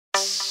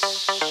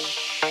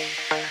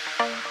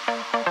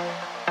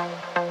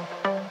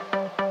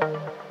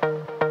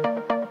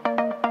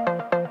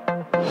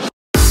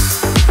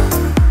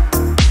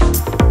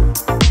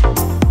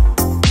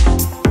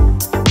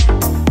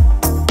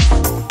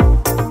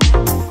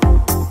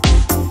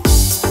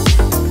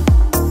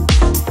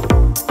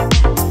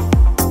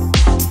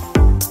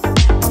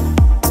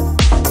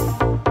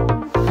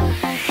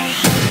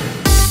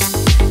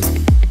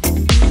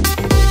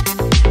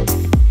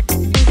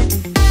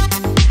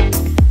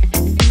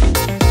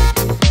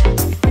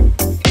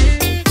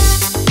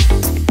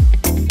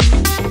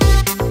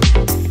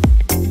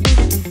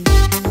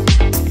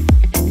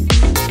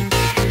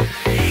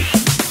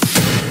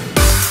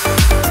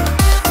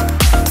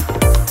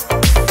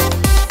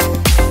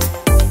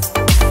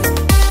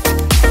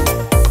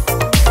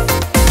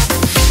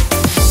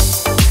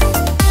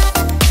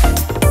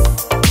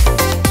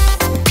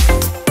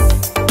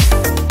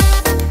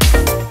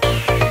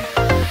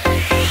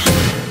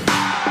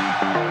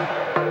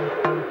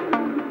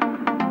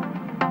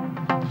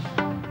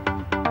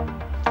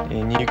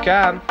In you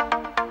can.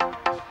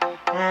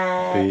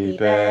 Happy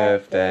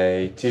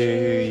birthday to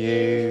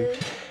you.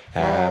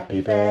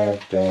 Happy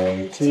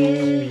birthday to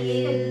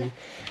you.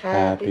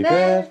 Happy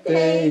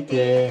birthday,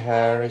 dear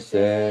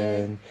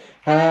Harrison.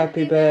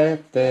 Happy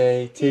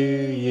birthday to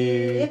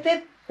you. Hip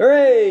hip.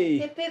 Hooray!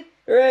 Hip hip.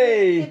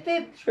 Hooray! Hip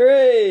hip.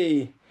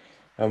 Hooray!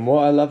 And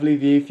what a lovely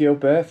view for your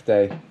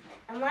birthday.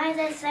 And why is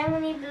there so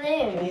many Can you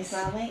balloons?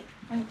 smile, mate?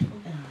 Oh, happy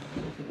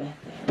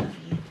birthday, I love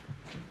you.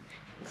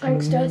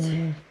 Thanks,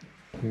 Dad.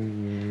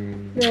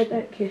 Mm. No,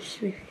 don't kiss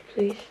me,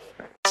 please.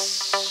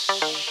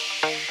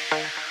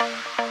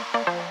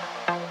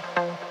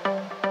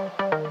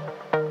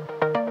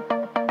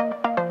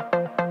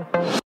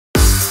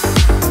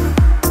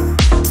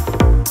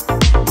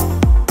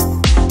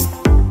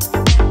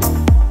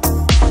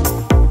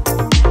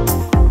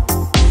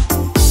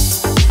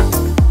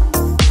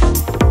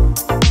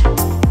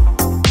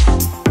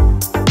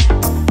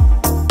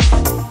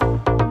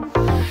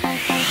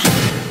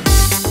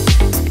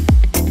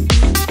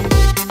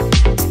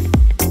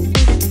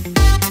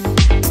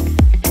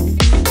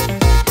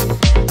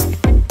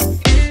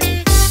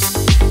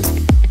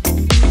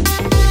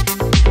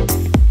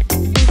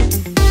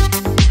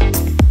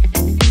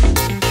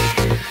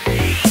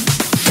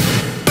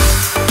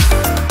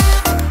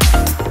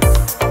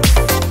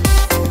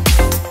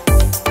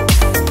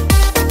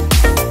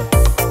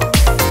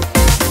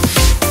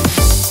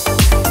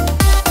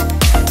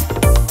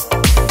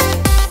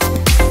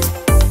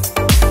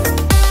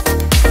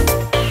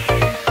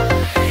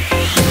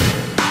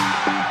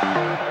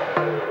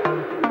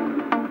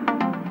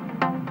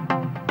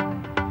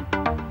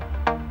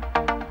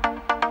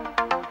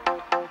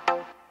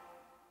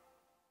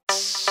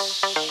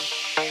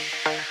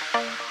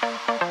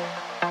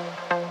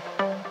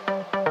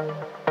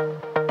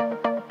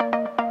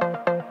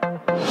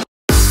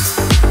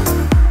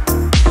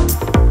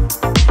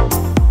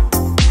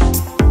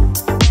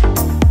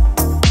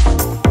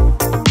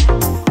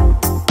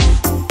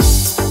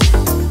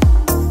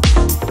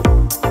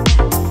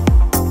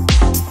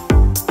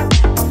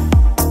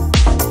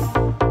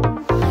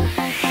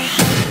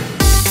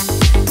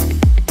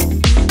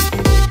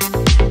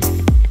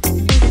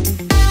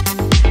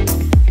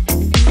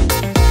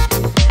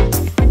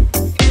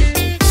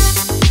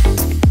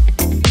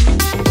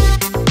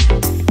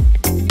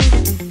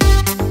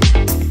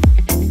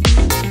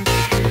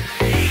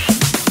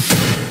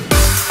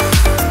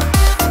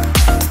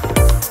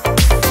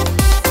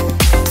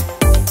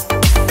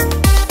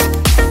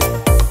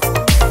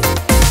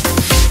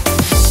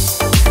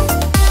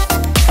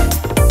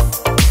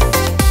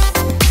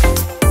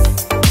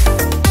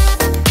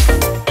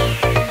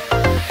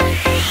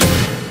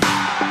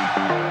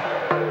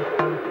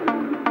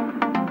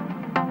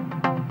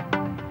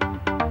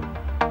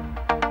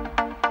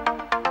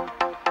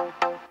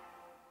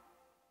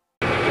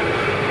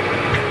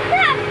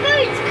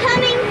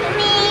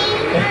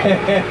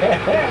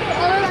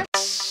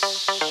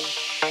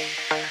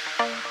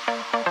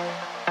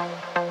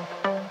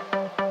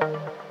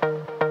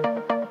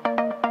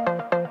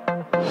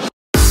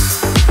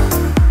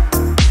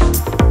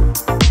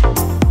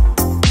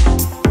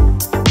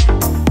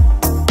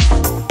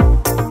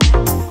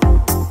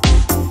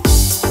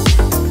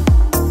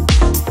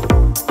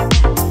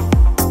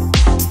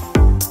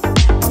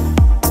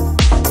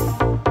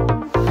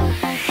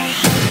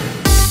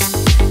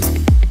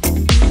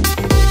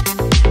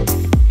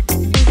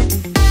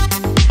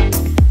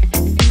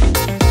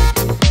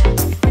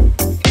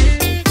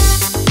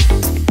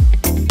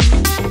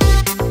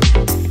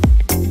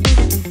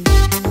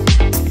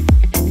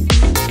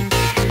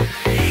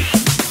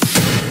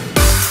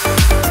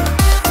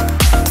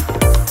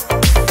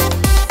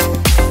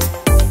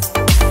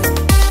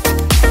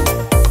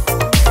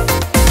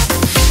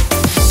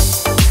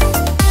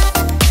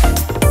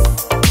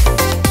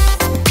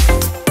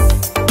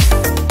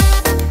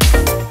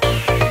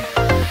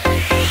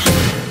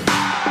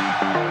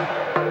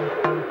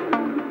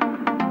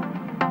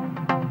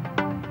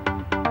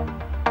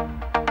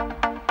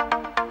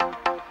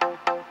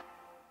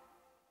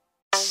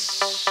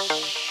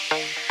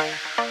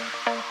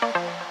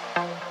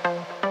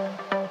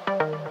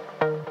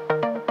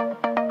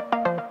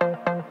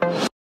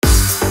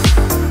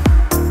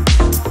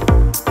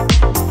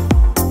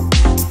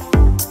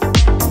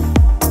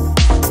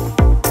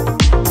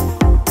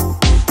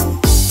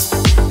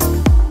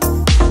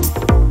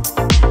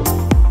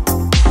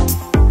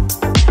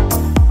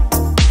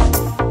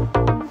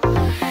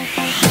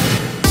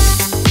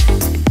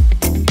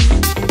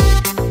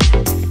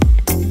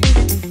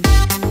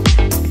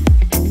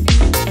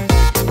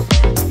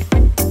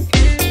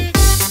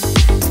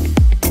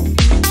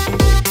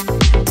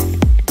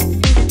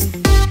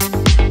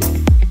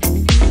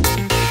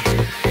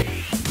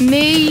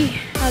 Me,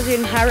 as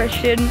in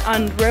Harrison,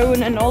 and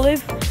Rowan and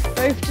Olive,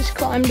 both just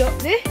climbed up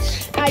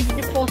this. I did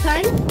it 4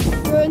 times.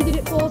 Rowan did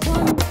it 4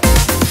 times.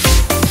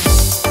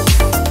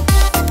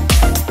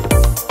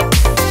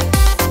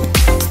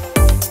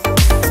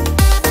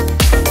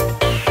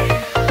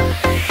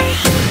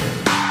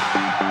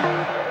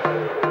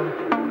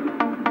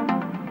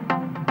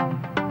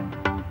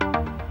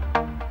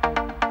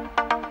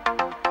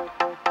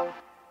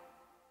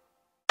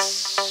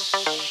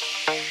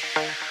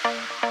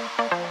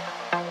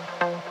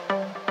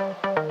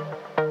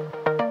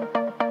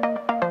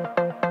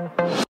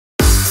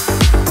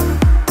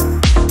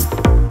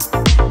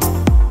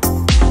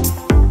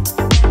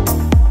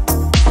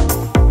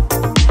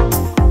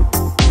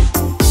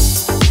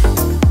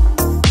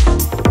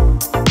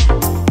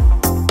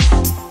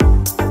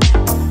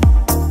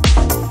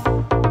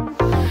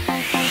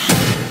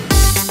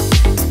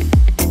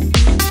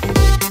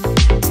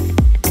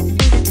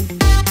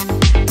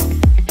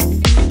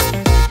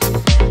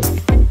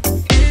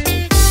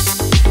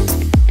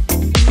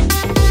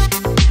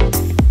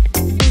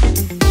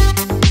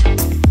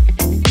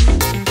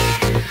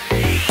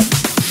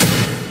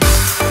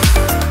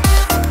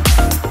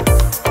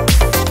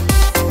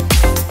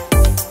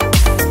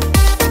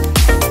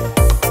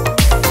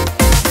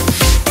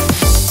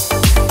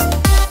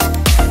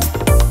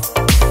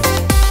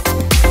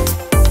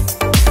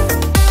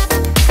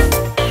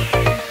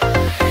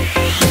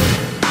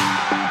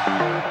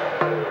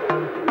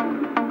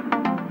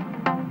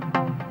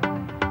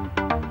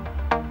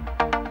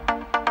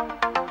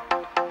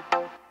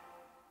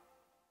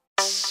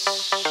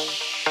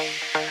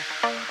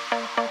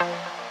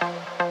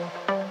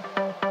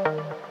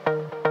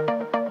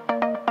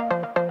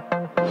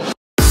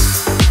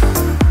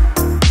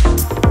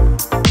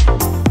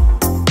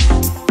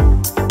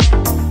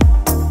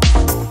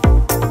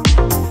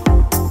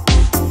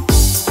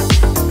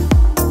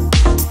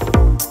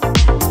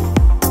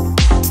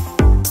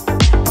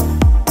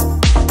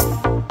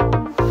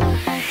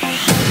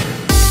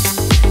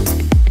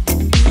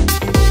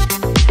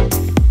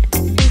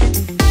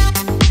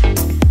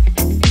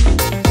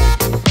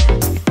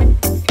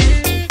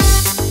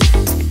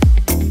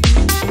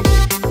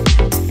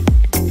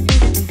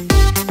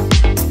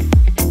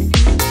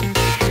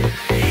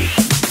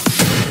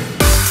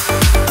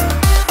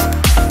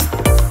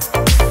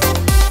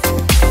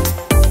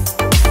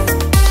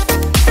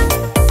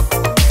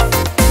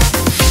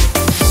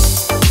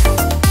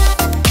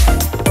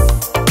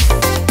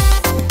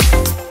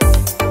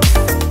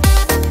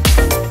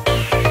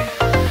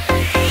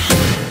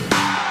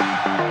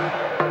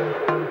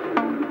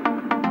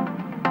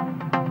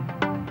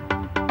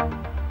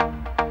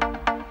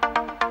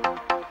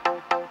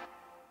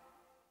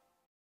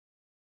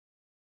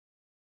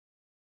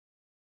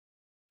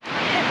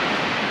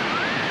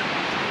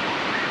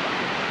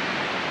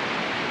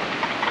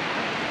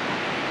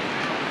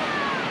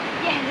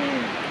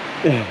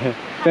 Yeah.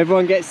 If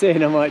everyone gets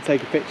in, I might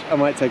take a picture. I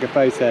might take a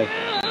photo.